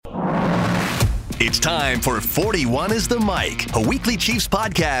It's time for 41 is the Mic, a weekly Chiefs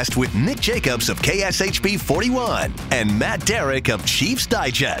podcast with Nick Jacobs of KSHB 41 and Matt Derrick of Chiefs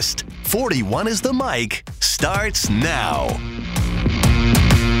Digest. 41 is the Mic starts now.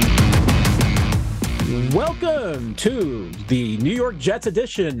 Welcome to the New York Jets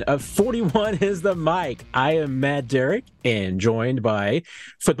edition of 41 is the Mic. I am Matt Derrick and joined by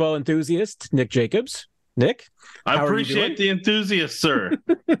football enthusiast Nick Jacobs. Nick, I appreciate the enthusiast, sir.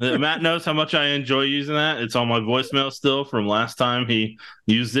 Matt knows how much I enjoy using that. It's on my voicemail still from last time he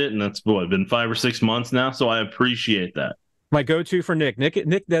used it, and that's been 5 or 6 months now, so I appreciate that. My go-to for Nick.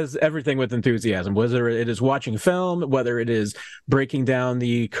 Nick does everything with enthusiasm, whether it is watching film, whether it is breaking down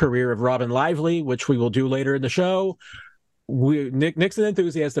the career of Robin Lively, which we will do later in the show. Nick's an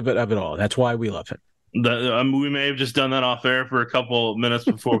enthusiast of it all. That's why we love him. We may have just done that off air for a couple minutes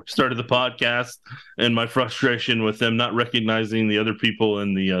before we started the podcast, and my frustration with them not recognizing the other people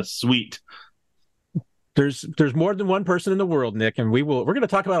in the suite. There's more than one person in the world, Nick, and we're going to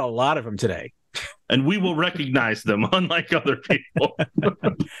talk about a lot of them today. And we will recognize them, unlike other people.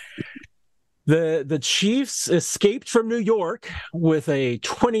 The Chiefs escaped from New York with a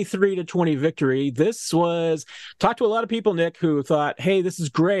 23-20 victory. This was talked to a lot of people, Nick, who thought, hey, this is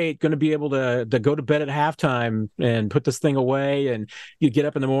great, going to be able to go to bed at halftime and put this thing away, and you get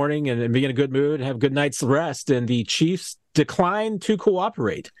up in the morning and be in a good mood and have a good night's rest. And the Chiefs declined to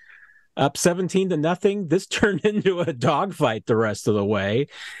cooperate. Up 17-0. This turned into a dogfight the rest of the way.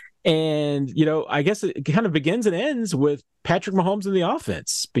 And, I guess it kind of begins and ends with Patrick Mahomes in the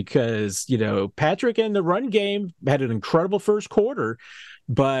offense because, Patrick in the run game had an incredible first quarter,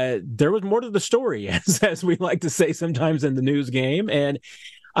 but there was more to the story, as we like to say sometimes in the news game. And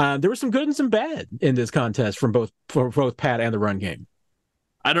there was some good and some bad in this contest for both Pat and the run game.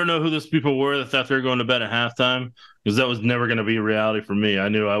 I don't know who those people were that thought they were going to bed at halftime because that was never going to be a reality for me. I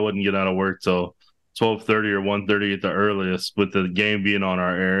knew I wouldn't get out of work till 12:30 or 1:30 at the earliest, with the game being on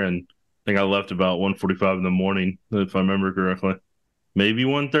our air, and I think I left about 1:45 in the morning, if I remember correctly. Maybe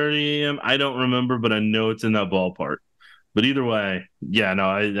 1:30 a.m. I don't remember, but I know it's in that ballpark. But either way, yeah, no,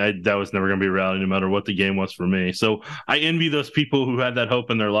 I that was never going to be a reality, no matter what the game was for me. So I envy those people who had that hope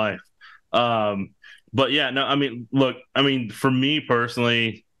in their life. But yeah, no, for me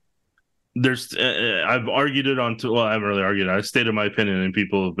personally, there's I've argued it on. Well, I haven't really argued it. I stated my opinion, and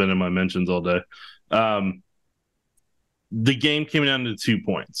people have been in my mentions all day. The game came down to 2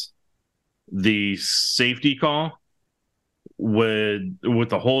 points: the safety call with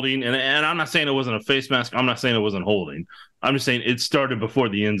the holding, and I'm not saying it wasn't a face mask. I'm not saying it wasn't holding. I'm just saying it started before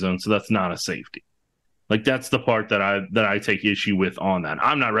the end zone, so that's not a safety. Like, that's the part that I take issue with on that.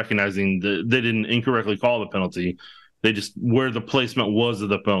 I'm not recognizing they didn't incorrectly call the penalty. They just, where the placement was of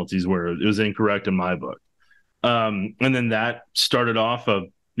the penalties, where it was incorrect in my book. And then that started off a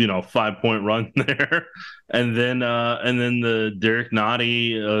 5-point run there. And then the Derek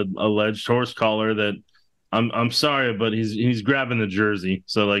Nottie alleged horse collar that I'm sorry, but he's grabbing the jersey.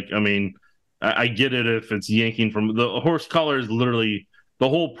 So I get it if it's yanking from the horse collar is literally the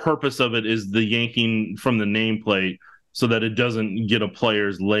whole purpose of it is the yanking from the nameplate so that it doesn't get a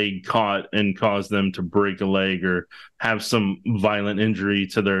player's leg caught and cause them to break a leg or have some violent injury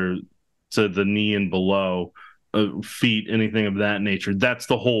to the knee and below, feet, anything of that nature. That's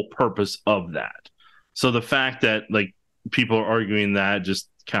the whole purpose of that. So the fact that people are arguing that, just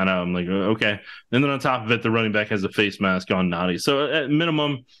kind of, I'm like, okay. And then on top of it, the running back has a face mask on Nottie. So at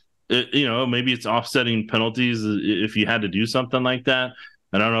minimum, maybe it's offsetting penalties if you had to do something like that.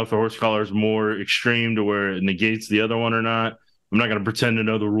 And I don't know if the horse collar is more extreme to where it negates the other one or not. I'm not going to pretend to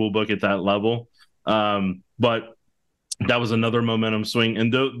know the rule book at that level. But that was another momentum swing.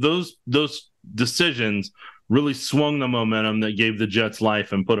 And those decisions really swung the momentum that gave the Jets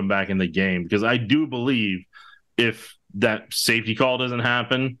life and put them back in the game. Because I do believe if that safety call doesn't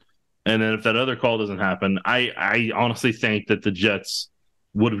happen, and then if that other call doesn't happen, I honestly think that the Jets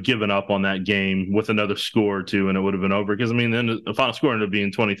would have given up on that game with another score or two, and it would have been over. Because, then the final score ended up being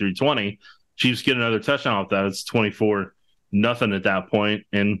 23-20. Chiefs get another touchdown off that. It's 24-0 at that point,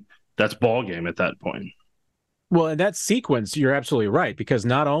 and that's ball game at that point. Well, in that sequence, you're absolutely right, because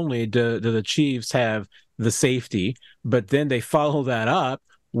not only do the Chiefs have the safety, but then they follow that up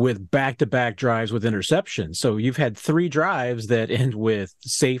with back-to-back drives with interceptions. So you've had 3 drives that end with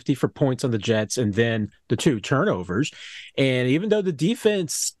safety for points on the Jets and then the 2 turnovers. And even though the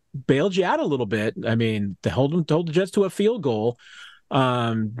defense bailed you out a little bit, they hold the Jets to a field goal.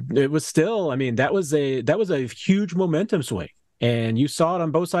 It was still, that was a huge momentum swing. And you saw it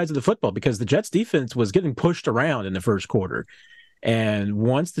on both sides of the football because the Jets defense was getting pushed around in the first quarter. And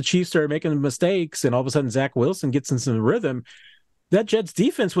once the Chiefs started making mistakes and all of a sudden Zach Wilson gets in some rhythm, that Jets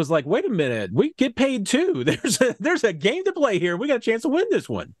defense was like, wait a minute, we get paid too. There's a game to play here. We got a chance to win this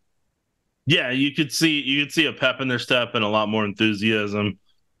one. Yeah, you could see a pep in their step and a lot more enthusiasm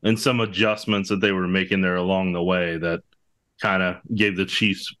and some adjustments that they were making there along the way that kind of gave the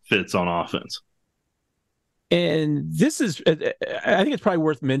Chiefs fits on offense. And this is, I think it's probably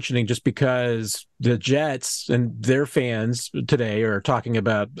worth mentioning just because the Jets and their fans today are talking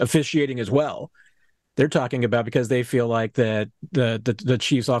about officiating as well. They're talking about because they feel like that the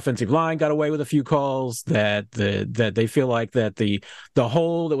Chiefs' offensive line got away with a few calls, that they feel like that the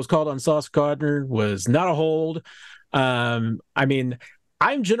hold that was called on Sauce Gardner was not a hold. I mean,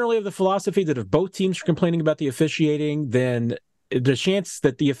 I'm generally of the philosophy that if both teams are complaining about the officiating, then the chance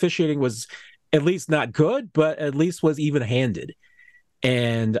that the officiating was at least not good, but at least was even-handed.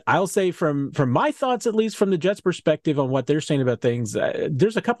 And I'll say from my thoughts, at least from the Jets' perspective on what they're saying about things,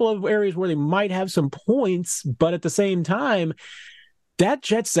 there's a couple of areas where they might have some points, but at the same time, that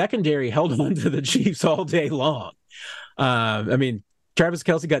Jets secondary held on to the Chiefs all day long. I mean, Travis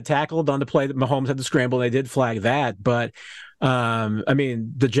Kelce got tackled on the play that Mahomes had to scramble, and they did flag that. But, I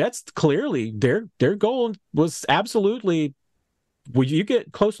mean, the Jets clearly, their goal was absolutely, when you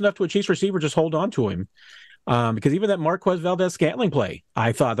get close enough to a Chiefs receiver, just hold on to him. Because even that Marquez Valdez-Scantling play,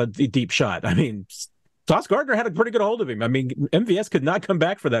 I thought a deep shot. I mean, Sauce Gardner had a pretty good hold of him. I mean, MVS could not come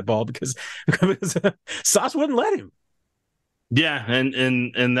back for that ball because Sauce wouldn't let him. Yeah,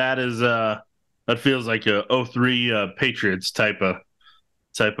 and that is that feels like a 03 Patriots type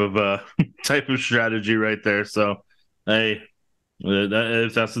of strategy right there. So, hey,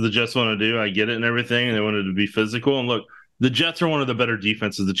 if that's what the Jets want to do, I get it and everything, and they wanted to be physical. And look, the Jets are one of the better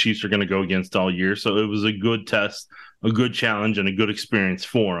defenses the Chiefs are going to go against all year. So it was a good test, a good challenge, and a good experience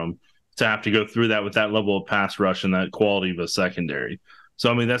for them to have to go through that with that level of pass rush and that quality of a secondary. So,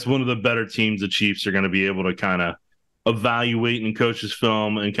 I mean, that's one of the better teams the Chiefs are going to be able to kind of evaluate in coach's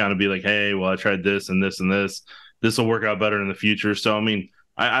film and kind of be like, hey, well, I tried this and this and this. This will work out better in the future. So, I mean,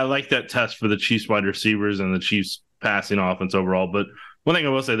 I like that test for the Chiefs wide receivers and the Chiefs passing offense overall. But one thing I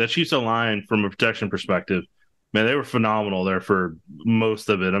will say, that Chiefs line from a protection perspective, man, they were phenomenal there for most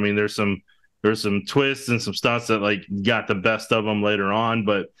of it. I mean, there's some twists and some stunts that like got the best of them later on,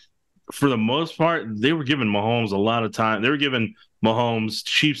 but for the most part, they were giving Mahomes a lot of time. They were giving Mahomes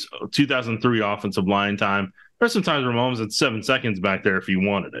Chiefs 2003 offensive line time. There's some times where Mahomes had 7 seconds back there if he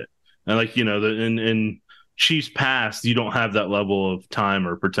wanted it, and like in Chiefs pass, you don't have that level of time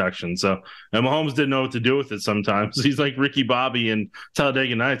or protection. So, and Mahomes didn't know what to do with it sometimes. He's like Ricky Bobby and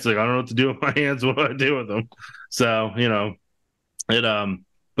Talladega Nights. Like, I don't know what to do with my hands. What do I do with them? So, you know, it,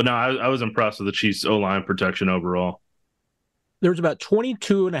 but no, I was impressed with the Chiefs O-line protection overall. There was about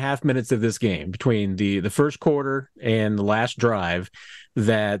 22 and a half minutes of this game between the first quarter and the last drive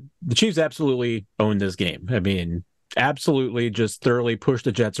that the Chiefs absolutely owned this game. I mean, absolutely just thoroughly pushed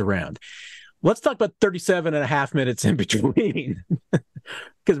the Jets around. Let's talk about 37 and a half minutes in between,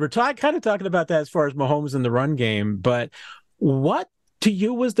 because we're kind of talking about that as far as Mahomes in the run game. But what to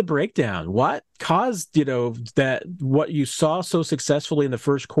you was the breakdown? What caused, that what you saw so successfully in the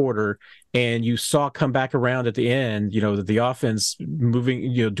first quarter and you saw come back around at the end, the offense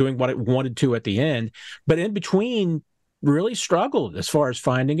moving, doing what it wanted to at the end, but in between really struggled as far as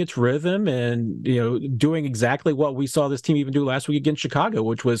finding its rhythm and, doing exactly what we saw this team even do last week against Chicago,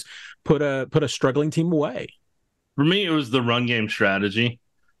 which was put a struggling team away. For me, it was the run game strategy,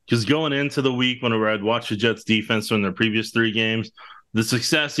 because going into the week, whenever I'd watched the Jets defense in their previous 3 games, the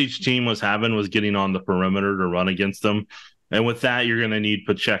success each team was having was getting on the perimeter to run against them. And with that, you're going to need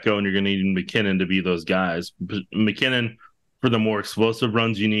Pacheco and you're going to need McKinnon to be those guys. McKinnon for the more explosive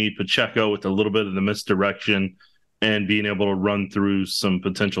runs you need, Pacheco with a little bit of the misdirection and being able to run through some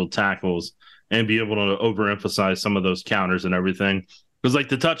potential tackles and be able to overemphasize some of those counters and everything. Because like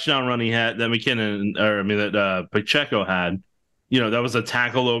the touchdown run he had that Pacheco had, that was a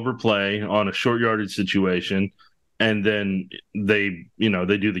tackle over play on a short yardage situation. And then they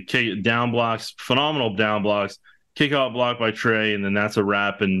do the down blocks, phenomenal down blocks, kickoff block by Trey, and then that's a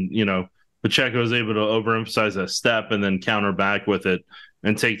wrap. And, Pacheco is able to overemphasize that step and then counter back with it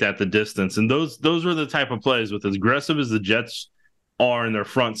and take that the distance. And those were the type of plays, with as aggressive as the Jets are in their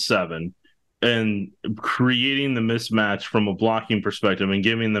front 7 and creating the mismatch from a blocking perspective and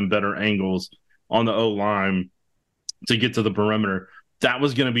giving them better angles on the O-line to get to the perimeter. That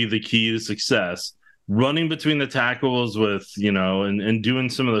was going to be the key to success. Running between the tackles with, and doing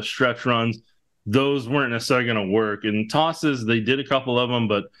some of the stretch runs, those weren't necessarily going to work. And tosses, they did a couple of them,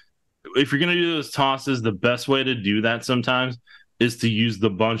 but if you're going to do those tosses, the best way to do that sometimes is to use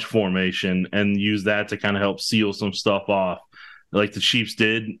the bunch formation and use that to kind of help seal some stuff off, like the Chiefs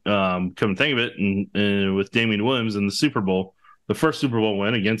did, come to think of it, and with Damian Williams in the Super Bowl. the first Super Bowl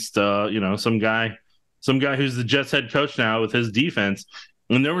win against some guy who's the Jets head coach now with his defense.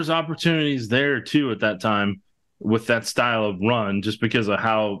 And there was opportunities there too at that time with that style of run, just because of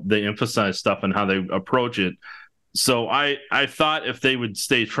how they emphasize stuff and how they approach it. So I thought if they would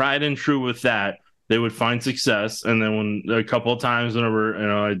stay tried and true with that, they would find success. And then when a couple of times whenever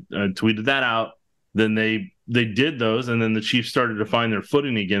I tweeted that out, then they did those, and then the Chiefs started to find their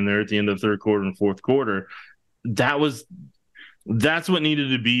footing again there at the end of third quarter and fourth quarter. That's what needed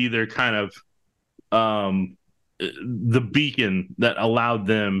to be their kind of the beacon that allowed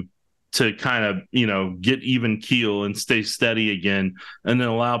them to kind of, get even keel and stay steady again, and then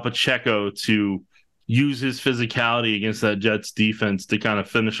allow Pacheco to use his physicality against that Jets defense to kind of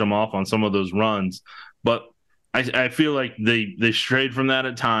finish them off on some of those runs. But I feel like they strayed from that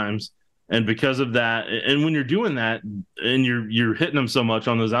at times. And because of that, and when you're doing that and you're hitting them so much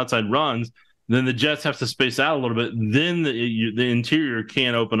on those outside runs, then the Jets have to space out a little bit. Then the interior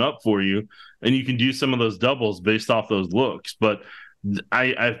can open up for you, and you can do some of those doubles based off those looks. But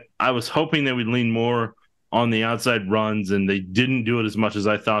I was hoping they would lean more on the outside runs, and they didn't do it as much as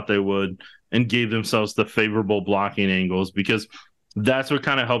I thought they would, and gave themselves the favorable blocking angles, because that's what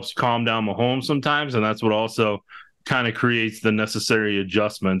kind of helps calm down Mahomes sometimes, and that's what also kind of creates the necessary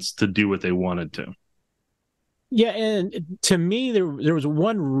adjustments to do what they wanted to. Yeah, and to me, there was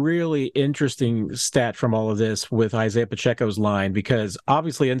one really interesting stat from all of this with Isaiah Pacheco's line, because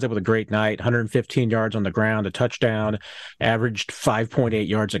obviously he ends up with a great night, 115 yards on the ground, a touchdown, averaged 5.8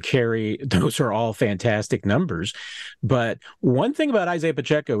 yards a carry. Those are all fantastic numbers. But one thing about Isaiah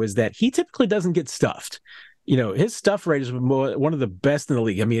Pacheco is that he typically doesn't get stuffed. His stuff rate is one of the best in the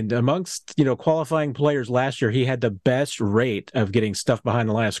league. I mean, amongst, qualifying players last year, he had the best rate of getting stuffed behind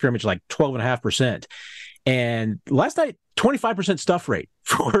the line of scrimmage, like 12.5%. And last night, 25% stuff rate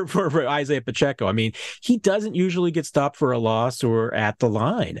for Isaiah Pacheco. I mean, he doesn't usually get stopped for a loss or at the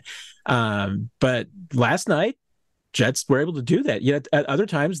line. But last night, Jets were able to do that. Yet at other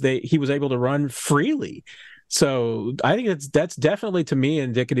times, he was able to run freely. So I think that's definitely, to me,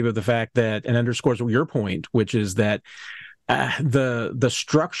 indicative of the fact that, and underscores your point, which is that the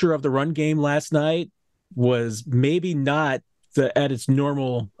structure of the run game last night was maybe not at its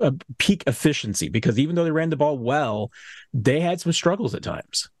normal peak efficiency, because even though they ran the ball well, they had some struggles at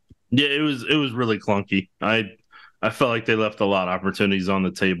times. Yeah, it was really clunky. I felt like they left a lot of opportunities on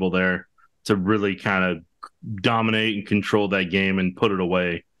the table there to really kind of dominate and control that game and put it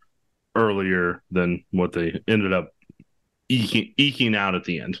away earlier than what they ended up eking out at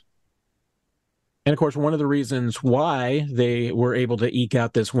the end. And of course, one of the reasons why they were able to eke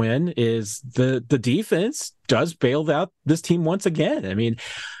out this win is the defense does bailed out this team once again. I mean,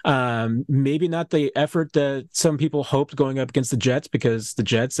 maybe not the effort that some people hoped going up against the Jets, because the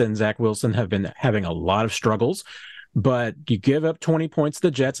Jets and Zach Wilson have been having a lot of struggles. But you give up 20 points to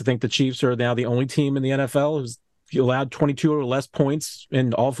the Jets. I think the Chiefs are now the only team in the NFL who's allowed 22 or less points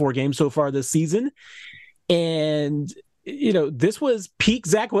in all 4 games so far this season. And, this was peak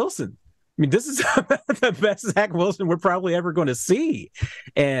Zach Wilson. I mean, this is the best Zach Wilson we're probably ever going to see.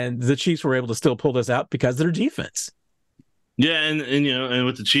 And the Chiefs were able to still pull this out because of their defense. Yeah, and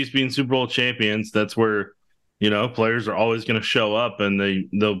with the Chiefs being Super Bowl champions, that's where, players are always going to show up, and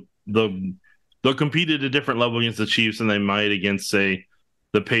they'll compete at a different level against the Chiefs than they might against, say,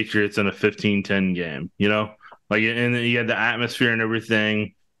 the Patriots in a 15-10 game, Like, and you had the atmosphere and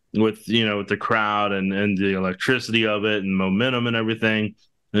everything with the crowd and the electricity of it and momentum and everything.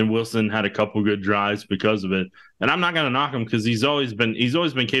 And Wilson had a couple good drives because of it. And I'm not going to knock him, because he's always been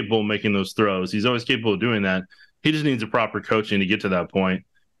capable of making those throws. He's always capable of doing that. He just needs a proper coaching to get to that point.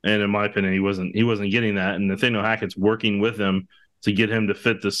 And in my opinion, he wasn't getting that. And Nathaniel Hackett's working with him to get him to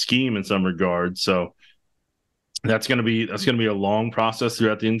fit the scheme in some regards. So that's going to be a long process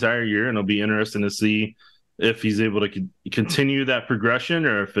throughout the entire year, and it'll be interesting to see if he's able to continue that progression,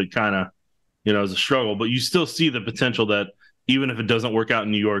 or if it kind of, is a struggle. But you still see the potential that even if it doesn't work out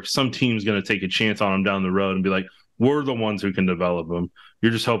in New York, some team's going to take a chance on him down the road and be like, we're the ones who can develop him.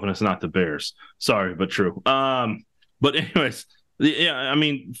 You're just hoping it's not the Bears. Sorry, but true. But anyways, yeah, I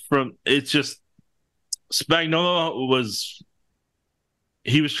mean, it's just Spagnuolo was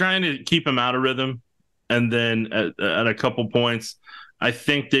trying to keep him out of rhythm. And then at a couple points, I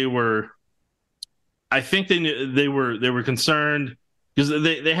think they were concerned, because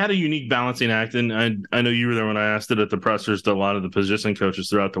they had a unique balancing act. And I know you were there when I asked it at the pressers to a lot of the position coaches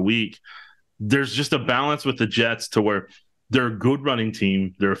throughout the week. There's just a balance with the Jets to where they're a good running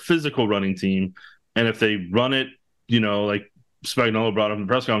team. They're a physical running team. And if they run it, like Spagnuolo brought up in the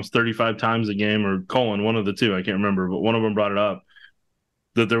press conference 35 times a game, or Colin, one of the two, I can't remember, but one of them brought it up,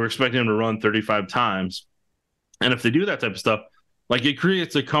 that they were expecting him to run 35 times. And if they do that type of stuff, Like, it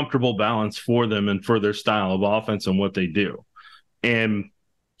creates a comfortable balance for them and for their style of offense and what they do. And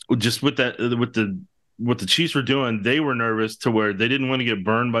just with that, what the Chiefs were doing, they were nervous to where they didn't want to get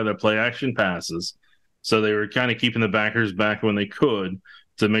burned by the play action passes. So they were kind of keeping the backers back when they could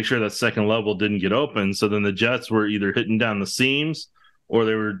to make sure that second level didn't get open. So then the Jets were either hitting down the seams or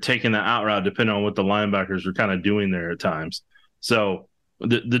they were taking the out route, depending on what the linebackers were kind of doing there at times. So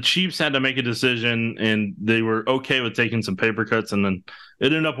the Chiefs had to make a decision, and they were okay with taking some paper cuts, and then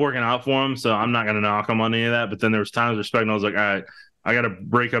it ended up working out for them. So I'm not going to knock them on any of that. But then there was times respecting, I was like, all right, I got to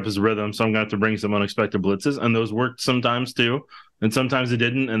break up his rhythm, so I'm going to have to bring some unexpected blitzes, and those worked sometimes too, and sometimes they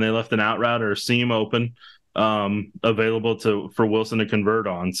didn't, and they left an out route or a seam open available for Wilson to convert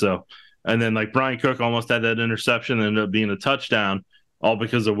on. So, and then like Brian Cook almost had that interception that ended up being a touchdown, all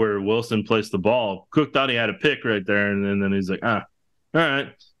because of where Wilson placed the ball. Cook thought he had a pick right there, and then he's like, all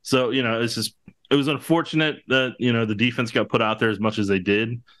right. So, it was unfortunate that, the defense got put out there as much as they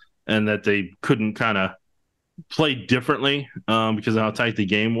did, and that they couldn't kind of play differently because of how tight the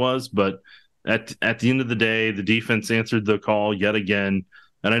game was. But at the end of the day, the defense answered the call yet again.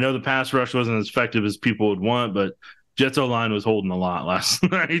 And I know the pass rush wasn't as effective as people would want, but Jets O-line was holding a lot last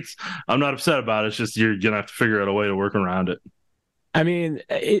night. I'm not upset about it. It's just you're going to have to figure out a way to work around it. I mean,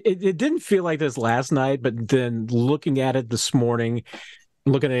 it didn't feel like this last night, but then looking at it this morning,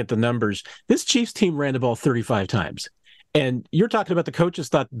 looking at the numbers, this Chiefs team ran the ball 35 times. And you're talking about the coaches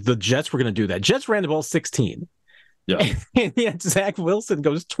thought the Jets were going to do that. Jets ran the ball 16. Yeah. And yet Zach Wilson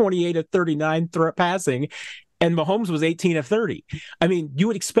goes 28 of 39 passing, and Mahomes was 18 of 30. I mean, you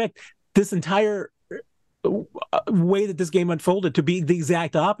would expect this entire way that this game unfolded to be the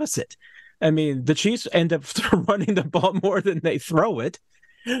exact opposite. I mean, the Chiefs end up running the ball more than they throw it.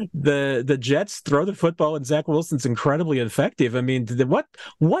 The Jets throw the football, and Zach Wilson's incredibly effective. I mean, what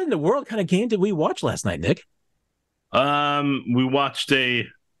in the world kind of game did we watch last night, Nick? We watched a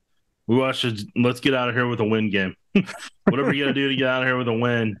let's get out of here with a win game. Whatever you got to do to get out of here with a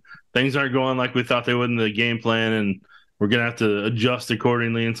win. Things aren't going like we thought they would in the game plan, and we're going to have to adjust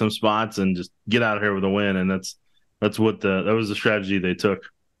accordingly in some spots and just get out of here with a win. And that's what that was the strategy they took.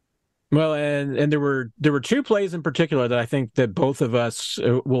 Well, and there were two plays in particular that I think that both of us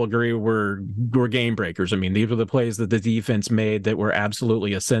will agree were game breakers. I mean, these were the plays that the defense made that were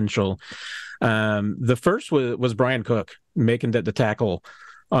absolutely essential. The first was Brian Cook making the tackle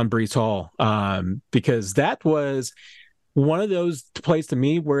on Breece Hall, because that was one of those plays to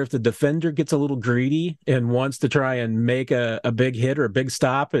me where if the defender gets a little greedy and wants to try and make a big hit or a big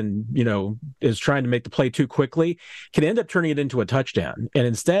stop and, is trying to make the play too quickly, can end up turning it into a touchdown. And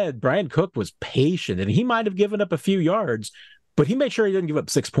instead, Brian Cook was patient, and he might have given up a few yards, but he made sure he didn't give up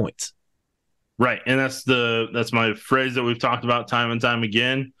 6 points. Right. And that's my phrase that we've talked about time and time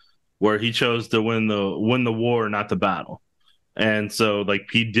again, where he chose to win the war, not the battle. And so, like,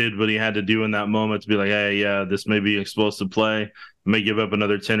 he did what he had to do in that moment to be like, hey, yeah, this may be explosive play. I may give up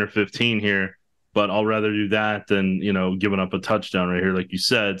another 10 or 15 here, but I'll rather do that than, giving up a touchdown right here, like you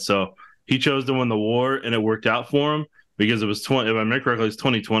said. So he chose to win the war, and it worked out for him because it was if I remember correctly, it was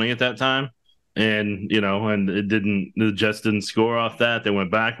 2020 at that time. And, and the Jets didn't score off that. They went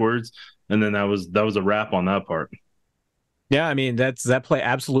backwards. And then that was a wrap on that part. Yeah, I mean, that play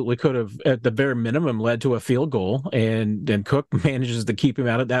absolutely could have, at the bare minimum, led to a field goal, and Cook manages to keep him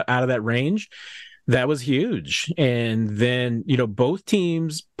out of that range. That was huge. And then, both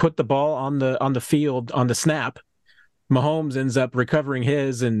teams put the ball on the field on the snap. Mahomes ends up recovering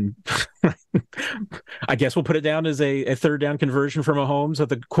his, and I guess we'll put it down as a third down conversion for Mahomes with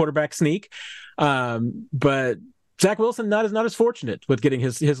the quarterback sneak. But Zach Wilson not as fortunate with getting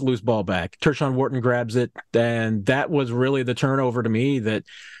his loose ball back. Tershawn Wharton grabs it, and that was really the turnover to me that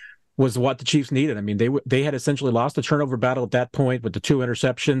was what the Chiefs needed. I mean, they had essentially lost the turnover battle at that point with the 2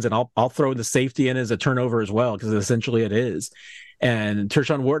 interceptions, and I'll throw the safety in as a turnover as well, because essentially it is. And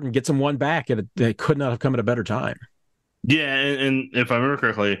Tershawn Wharton gets him one back, and it could not have come at a better time. Yeah, and if I remember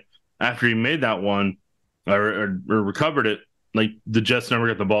correctly, after he made that one or recovered it, like, the Jets never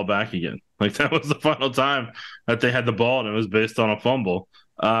got the ball back again. Like, that was the final time that they had the ball, and it was based on a fumble.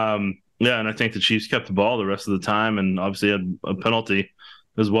 And I think the Chiefs kept the ball the rest of the time, and obviously had a penalty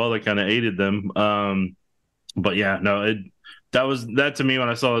as well that kind of aided them. But yeah, no, that to me, when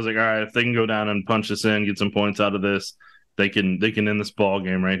I saw it, I was like, all right, if they can go down and punch this in, get some points out of this, they can end this ball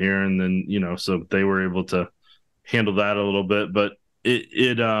game right here. And then, so they were able to handle that a little bit, but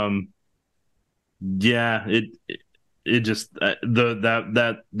it just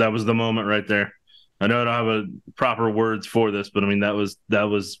that was the moment right there. I know I don't have a proper words for this, but I mean, that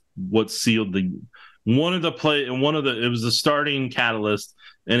was what sealed it was the starting catalyst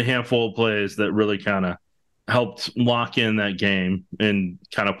in a handful of plays that really kind of helped lock in that game and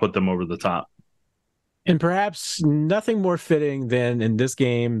kind of put them over the top. And perhaps nothing more fitting than in this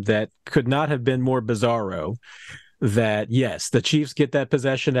game that could not have been more bizarro, that, yes, the Chiefs get that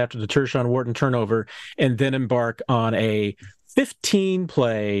possession after the Tershawn Wharton turnover and then embark on a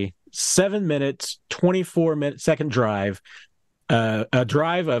 15-play, 7 minutes, 24-second drive, a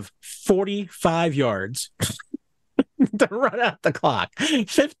drive of 45 yards to run out the clock.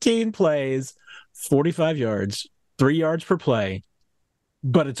 15 plays, 45 yards, 3 yards per play.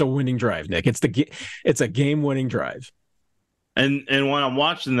 But it's a winning drive, Nick. It's a game-winning drive. And when I'm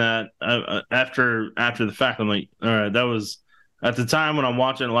watching that after the fact, I'm like, all right, that was at the time when I'm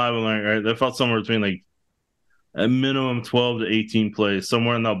watching it live. I'm like, all right, that felt somewhere between like a minimum 12 to 18 plays,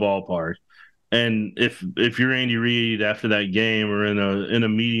 somewhere in that ballpark. And if you're Andy Reid after that game or in a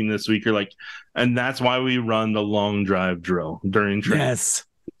meeting this week, you're like, and that's why we run the long drive drill during training. Yes,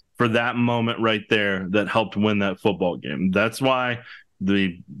 for that moment right there that helped win that football game. That's why.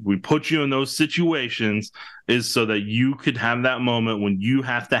 We put you in those situations is so that you could have that moment when you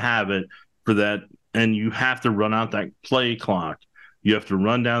have to have it for that, and you have to run out that play clock. You have to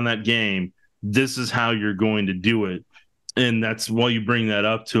run down that game. This is how you're going to do it. And that's why you bring that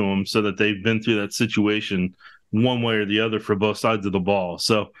up to them, so that they've been through that situation one way or the other for both sides of the ball.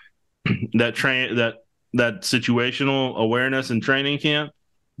 So that situational awareness in training camp,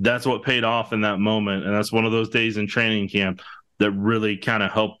 that's what paid off in that moment. And that's one of those days in training camp that really kind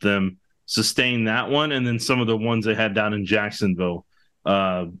of helped them sustain that one. And then some of the ones they had down in Jacksonville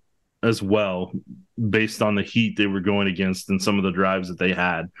as well, based on the heat they were going against and some of the drives that they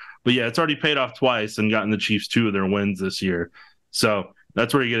had. But yeah, it's already paid off twice and gotten the Chiefs 2 of their wins this year. So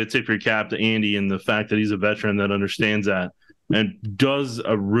that's where you get to tip your cap to Andy and the fact that he's a veteran that understands that and does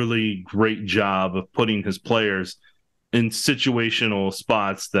a really great job of putting his players in situational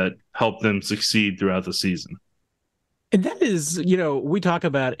spots that help them succeed throughout the season. And that is, we talk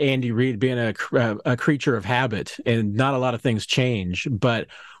about Andy Reid being a creature of habit, and not a lot of things change. But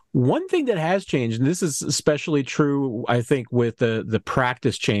one thing that has changed, and this is especially true, I think, with the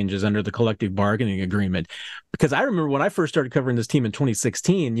practice changes under the collective bargaining agreement, because I remember when I first started covering this team in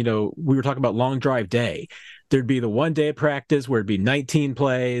 2016, we were talking about long drive day. There'd be the one day of practice where it'd be 19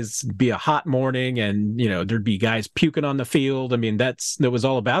 plays, be a hot morning, and there'd be guys puking on the field. I mean, that was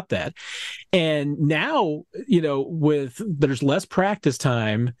all about that. And now, there's less practice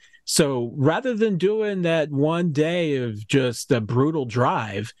time. So rather than doing that one day of just a brutal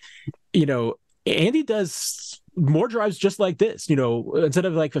drive, Andy does more drives just like this. Instead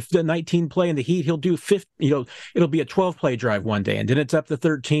of like the 19 play in the heat, he'll do 50, it'll be a 12 play drive one day, and then it's up to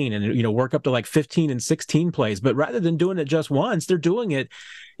 13 and, work up to like 15 and 16 plays. But rather than doing it just once, they're doing it,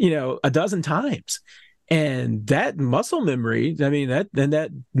 a dozen times. And that muscle memory,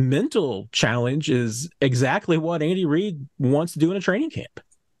 that mental challenge is exactly what Andy Reid wants to do in a training camp.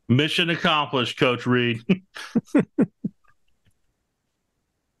 Mission accomplished, Coach Reid.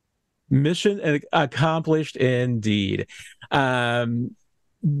 Mission accomplished indeed. Obviously,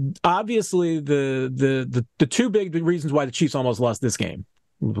 the two big reasons why the Chiefs almost lost this game,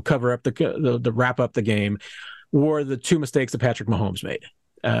 cover up the wrap up the game, were the two mistakes that Patrick Mahomes made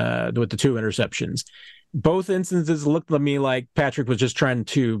with the two interceptions. Both instances looked to me like Patrick was just trying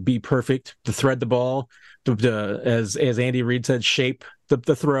to be perfect, to thread the ball, as Andy Reid said, shape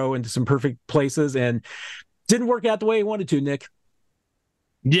the throw into some perfect places, and didn't work out the way he wanted to, Nick.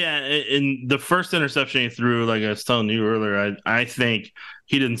 Yeah, in the first interception he threw, like I was telling you earlier, I think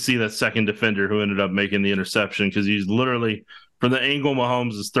he didn't see that second defender who ended up making the interception, because he's literally, from the angle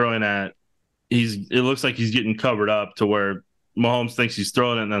Mahomes is throwing at, it looks like he's getting covered up to where Mahomes thinks he's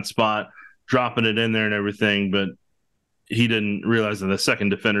throwing it in that spot, dropping it in there and everything, but he didn't realize that the second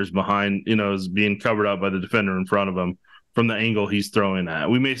defender's behind, is being covered up by the defender in front of him from the angle he's throwing at.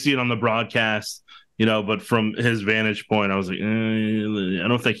 We may see it on the broadcast, but from his vantage point, I was like, I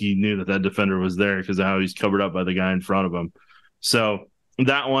don't think he knew that defender was there because of how he's covered up by the guy in front of him. So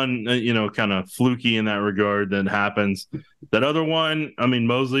that one, kind of fluky in that regard that happens. That other one,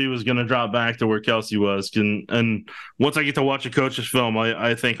 Mosley was going to drop back to where Kelsey was. And once I get to watch a coach's film,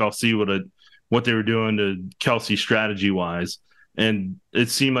 I think I'll see what they were doing to Kelsey strategy-wise. And it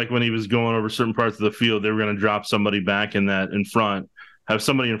seemed like when he was going over certain parts of the field, they were going to drop somebody back in front, have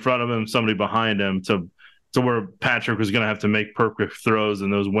somebody in front of him, somebody behind him, to where Patrick was going to have to make perfect throws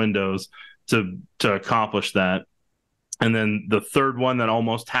in those windows to accomplish that. And then the third one that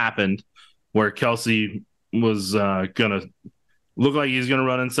almost happened, where Kelsey was going to look like he's going to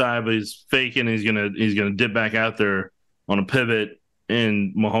run inside, but he's faking. He's going to dip back out there on a pivot,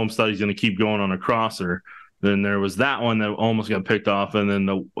 and Mahomes thought he's going to keep going on a crosser. Then there was that one that almost got picked off, and then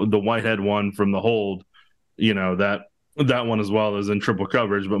the Whitehead one from the hold, that one as well as in triple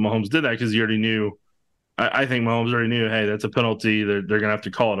coverage. But Mahomes did that because he already knew. I think Mahomes already knew, hey, that's a penalty. They're going to have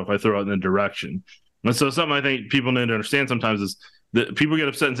to call it if I throw it in the direction. And so something I think people need to understand sometimes is that people get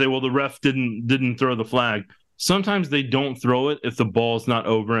upset and say, well, the ref didn't throw the flag. Sometimes they don't throw it if the ball's not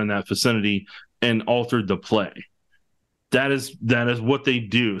over in that vicinity and altered the play. That is what they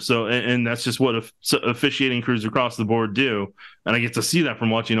do. So, and that's just what officiating crews across the board do. And I get to see that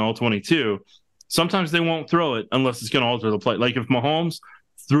from watching all 22. Sometimes they won't throw it unless it's going to alter the play. Like if Mahomes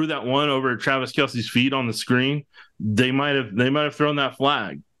threw that one over Travis Kelce's feet on the screen, they might have thrown that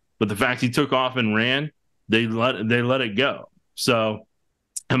flag. But the fact he took off and ran, they let it go. So,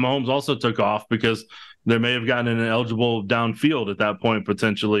 and Mahomes also took off because they may have gotten an eligible downfield at that point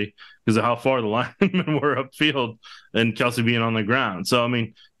potentially because of how far the linemen were upfield and Kelce being on the ground. So, I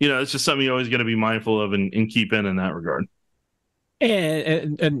mean, it's just something you always got to be mindful of and keep in that regard.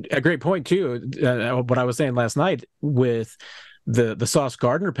 And a great point too. What I was saying last night with the Sauce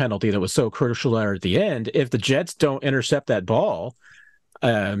Gardner penalty that was so crucial there at the end. If the Jets don't intercept that ball,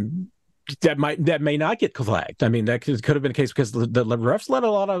 that may not get flagged. I mean, that could have been the case because the refs let a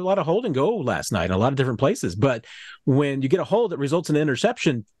lot of holding go last night in a lot of different places. But when you get a hold that results in an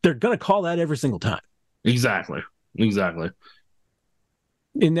interception, they're going to call that every single time. Exactly. And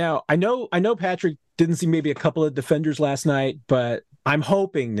now I know Patrick didn't see maybe a couple of defenders last night, but I'm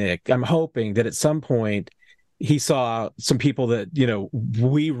hoping, Nick, that at some point he saw some people that,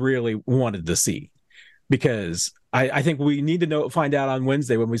 we really wanted to see, because I think we need to find out on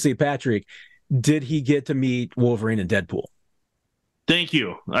Wednesday when we see Patrick, did he get to meet Wolverine and Deadpool? Thank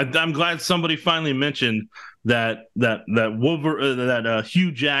you. I'm glad somebody finally mentioned that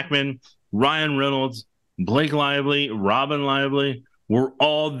Hugh Jackman, Ryan Reynolds, Blake Lively, Robin Lively were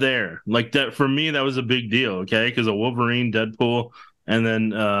all there. Like that for me, that was a big deal. Okay, because of Wolverine, Deadpool, and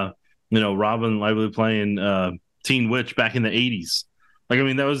then Robin Lively playing Teen Witch back in the '80s. Like, I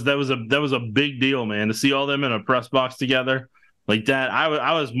mean, that was a big deal, man, to see all them in a press box together like that.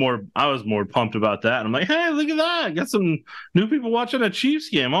 I was more pumped about that. And I'm like, hey, look at that! Got some new people watching a Chiefs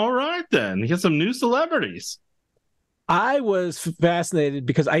game. All right, then, get some new celebrities. I was fascinated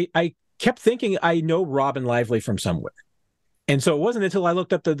because I kept thinking I know Robin Lively from somewhere. And so it wasn't until I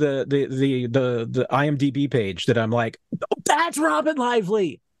looked up the IMDb page that I'm like, oh, that's Robin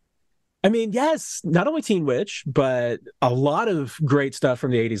Lively. I mean, yes, not only Teen Witch, but a lot of great stuff from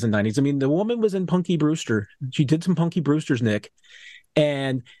the 80s and 90s. I mean, the woman was in Punky Brewster. She did some Punky Brewsters, Nick.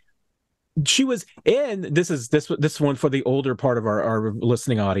 And she was in, this one for the older part of our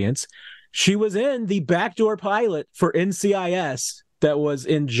listening audience. She was in the backdoor pilot for NCIS that was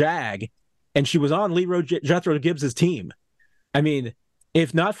in JAG, and she was on Leroy Jethro Gibbs's team. I mean,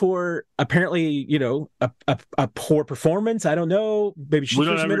 if not for apparently, a poor performance, I don't know. Maybe she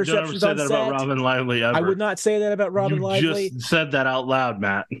threw some interceptions on set. About Robin Lively ever. I would not say that about Robin Lively. You just said that out loud,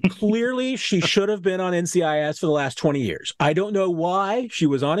 Matt. Clearly, she should have been on NCIS for the last 20 years. I don't know why she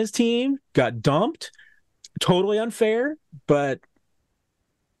was on his team, got dumped. Totally unfair, but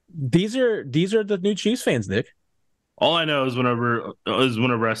these are the new Chiefs fans, Nick. All I know is whenever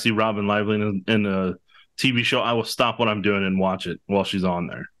I see Robin Lively in a TV show, I will stop what I'm doing and watch it while she's on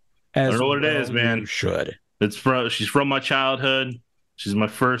there. I don't know what it is, man. You should. She's from my childhood. She's my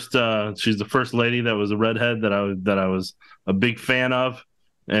first. She's the first lady that was a redhead that I was a big fan of,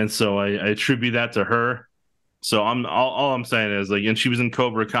 and so I attribute that to her. So all I'm saying is, like, and she was in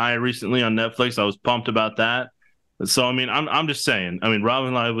Cobra Kai recently on Netflix. I was pumped about that. So I mean, I'm just saying. I mean,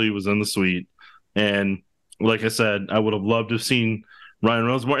 Robin Lively was in the suite, and like I said, I would have loved to have seen Ryan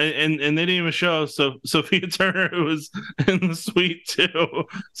Reynolds more, and they didn't even show Sophia Turner, who was in the suite too.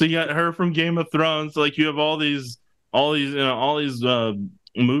 So you got her from Game of Thrones. Like, you have all these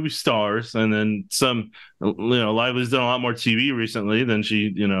movie stars, and then some. Lively's done a lot more TV recently than she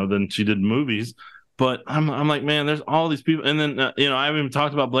did movies. But I'm like, man, there's all these people, and then I haven't even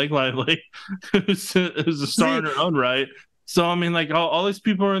talked about Blake Lively, who's a star in her own right. So I mean, like, all these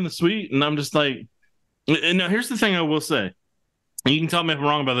people are in the suite, and I'm just like, and now here's the thing I will say. You can tell me if I'm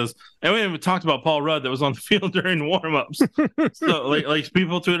wrong about this. And we haven't even talked about Paul Rudd that was on the field during warmups. So, like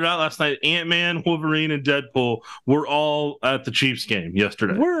people tweeted out last night, Ant-Man, Wolverine, and Deadpool were all at the Chiefs game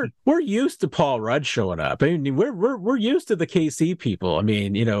yesterday. We're used to Paul Rudd showing up. I mean, we're used to the KC people. I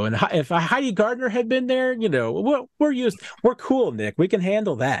mean, and if Heidi Gardner had been there, we're used. We're cool, Nick. We can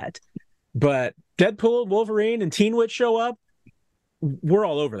handle that. But Deadpool, Wolverine, and Teen Witch show up, we're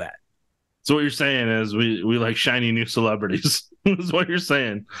all over that. So what you're saying is we like shiny new celebrities. Is what you're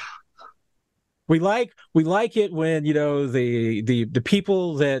saying. We like it when the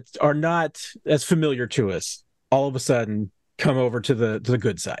people that are not as familiar to us all of a sudden come over to the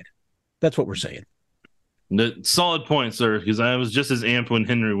good side. That's what we're saying. Solid point, sir, because I was just as amped when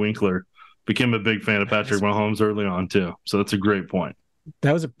Henry Winkler became a big fan of Patrick Mahomes early on too. So that's a great point.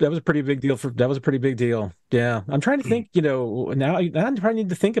 That was a pretty big deal. That was a pretty big deal. Yeah, I'm trying to think. Now I'm trying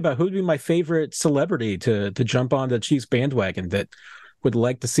to think about who would be my favorite celebrity to jump on the Chiefs bandwagon that would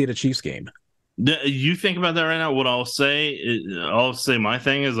like to see the Chiefs game. You think about that right now. What I'll say my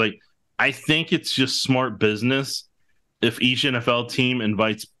thing is like, I think it's just smart business if each NFL team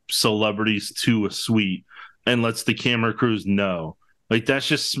invites celebrities to a suite and lets the camera crews know. Like that's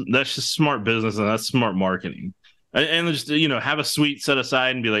just smart business, and that's smart marketing. And just have a suite set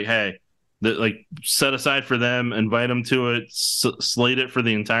aside and be like, hey, set aside for them, invite them to it, slate it for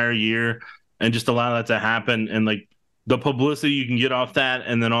the entire year, and just allow that to happen. And like the publicity you can get off that,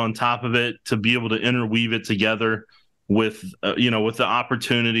 and then on top of it, to be able to interweave it together with with the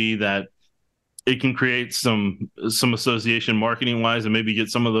opportunity that it can create some association marketing wise, and maybe get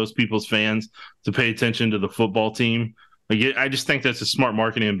some of those people's fans to pay attention to the football team. Like I just think that's a smart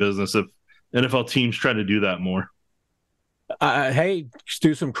marketing business if NFL teams try to do that more. Hey, just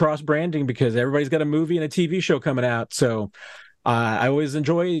do some cross branding because everybody's got a movie and a TV show coming out. So I always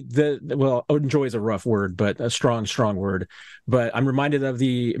enjoy enjoy is a rough word, but a strong word. But I'm reminded of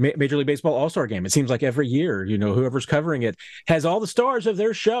the Major League Baseball All-Star Game. It seems like every year, whoever's covering it has all the stars of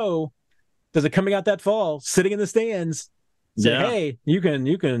their show. Does it coming out that fall, sitting in the stands? Say, hey, you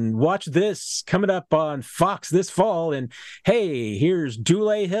can watch this coming up on Fox this fall, and hey, here's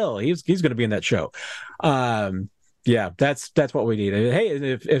Dule Hill. He's going to be in that show. Yeah, that's what we need.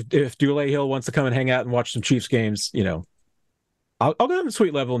 Hey, if Dule Hill wants to come and hang out and watch some Chiefs games, I'll go to the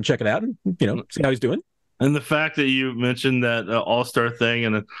suite level and check it out and see how he's doing. And the fact that you mentioned that all-star thing,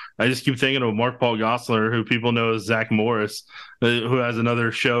 and I just keep thinking of Mark Paul Gosselaar, who people know as Zach Morris, who has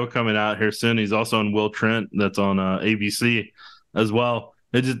another show coming out here soon. He's also on Will Trent, that's on ABC as well.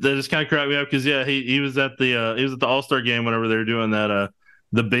 That just kind of cracked me up because he was at the All-Star game whenever they were doing that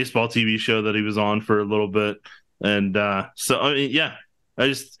the baseball TV show that he was on for a little bit, and so I mean,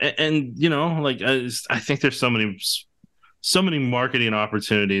 I think there's so many marketing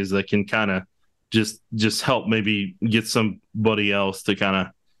opportunities that can kind of just help maybe get somebody else to kind of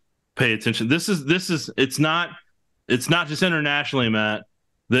pay attention. It's not just internationally, Matt.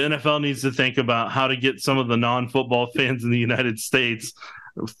 The NFL needs to think about how to get some of the non-football fans in the United States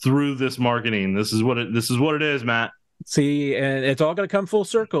through this marketing. This is what it is, Matt. See, and it's all going to come full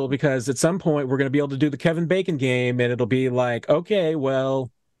circle because at some point we're going to be able to do the Kevin Bacon game, and it'll be like, okay, well,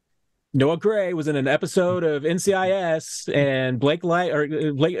 Noah Gray was in an episode of NCIS, and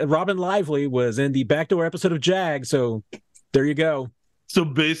Robin Lively was in the backdoor episode of Jag. So there you go. So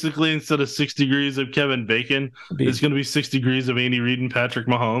basically, instead of 6 degrees of Kevin Bacon, it's going to be 6 degrees of Andy Reid and Patrick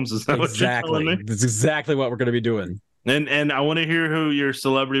Mahomes. Is that what you're telling me? That's exactly what we're going to be doing. And I want to hear who your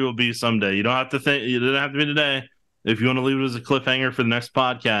celebrity will be someday. You don't have to think. It doesn't have to be today. If you want to leave it as a cliffhanger for the next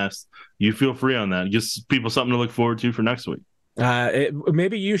podcast, you feel free on that. It gives people something to look forward to for next week.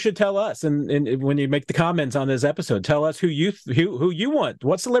 Maybe you should tell us, and when you make the comments on this episode, tell us who you want,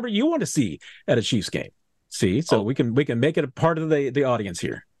 what celebrity you want to see at a Chiefs game. See, so we can make it a part of the audience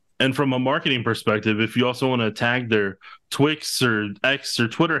here. And from a marketing perspective, if you also want to tag their Twix or X or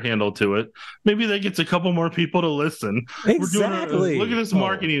Twitter handle to it, maybe that gets a couple more people to listen. Exactly. Look at this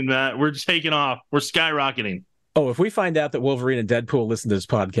marketing, Matt. We're taking off. We're skyrocketing. Oh, if we find out that Wolverine and Deadpool listen to this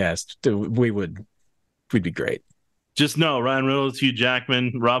podcast, we'd be great. Just know, Ryan Reynolds, Hugh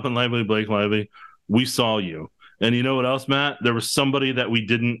Jackman, Robin Lively, Blake Lively, we saw you. And you know what else, Matt? There was somebody that we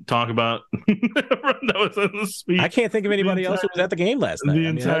didn't talk about that was in the suite. I can't think of anybody else who was at the game last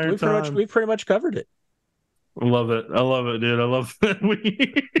night. We pretty much covered it. I love it, dude. I love that.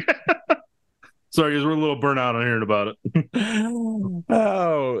 Sorry, because we're a little burnt out on hearing about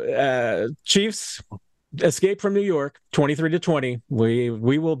it. Chiefs escape from New York, 23-20. We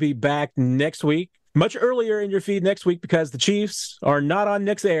will be back next week. Much earlier in your feed next week because the Chiefs are not on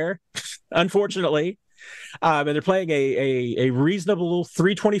Nick's air, unfortunately. And they're playing a reasonable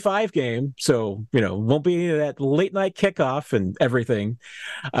 3:25 game. So, won't be that late night kickoff and everything.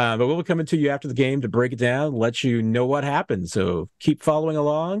 But we'll be coming to you after the game to break it down, let you know what happened. So keep following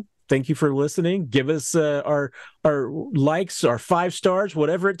along. Thank you for listening. Give us our likes, our 5 stars,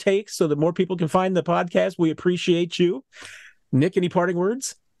 whatever it takes so that more people can find the podcast. We appreciate you. Nick, any parting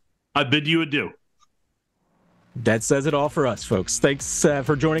words? I bid you adieu. That says it all for us, folks. Thanks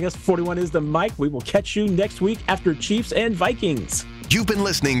for joining us. 41 is the mic. We will catch you next week after Chiefs and Vikings. You've been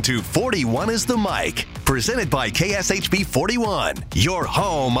listening to 41 is the mic, presented by KSHB 41, your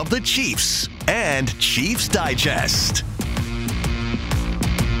home of the Chiefs and Chiefs Digest.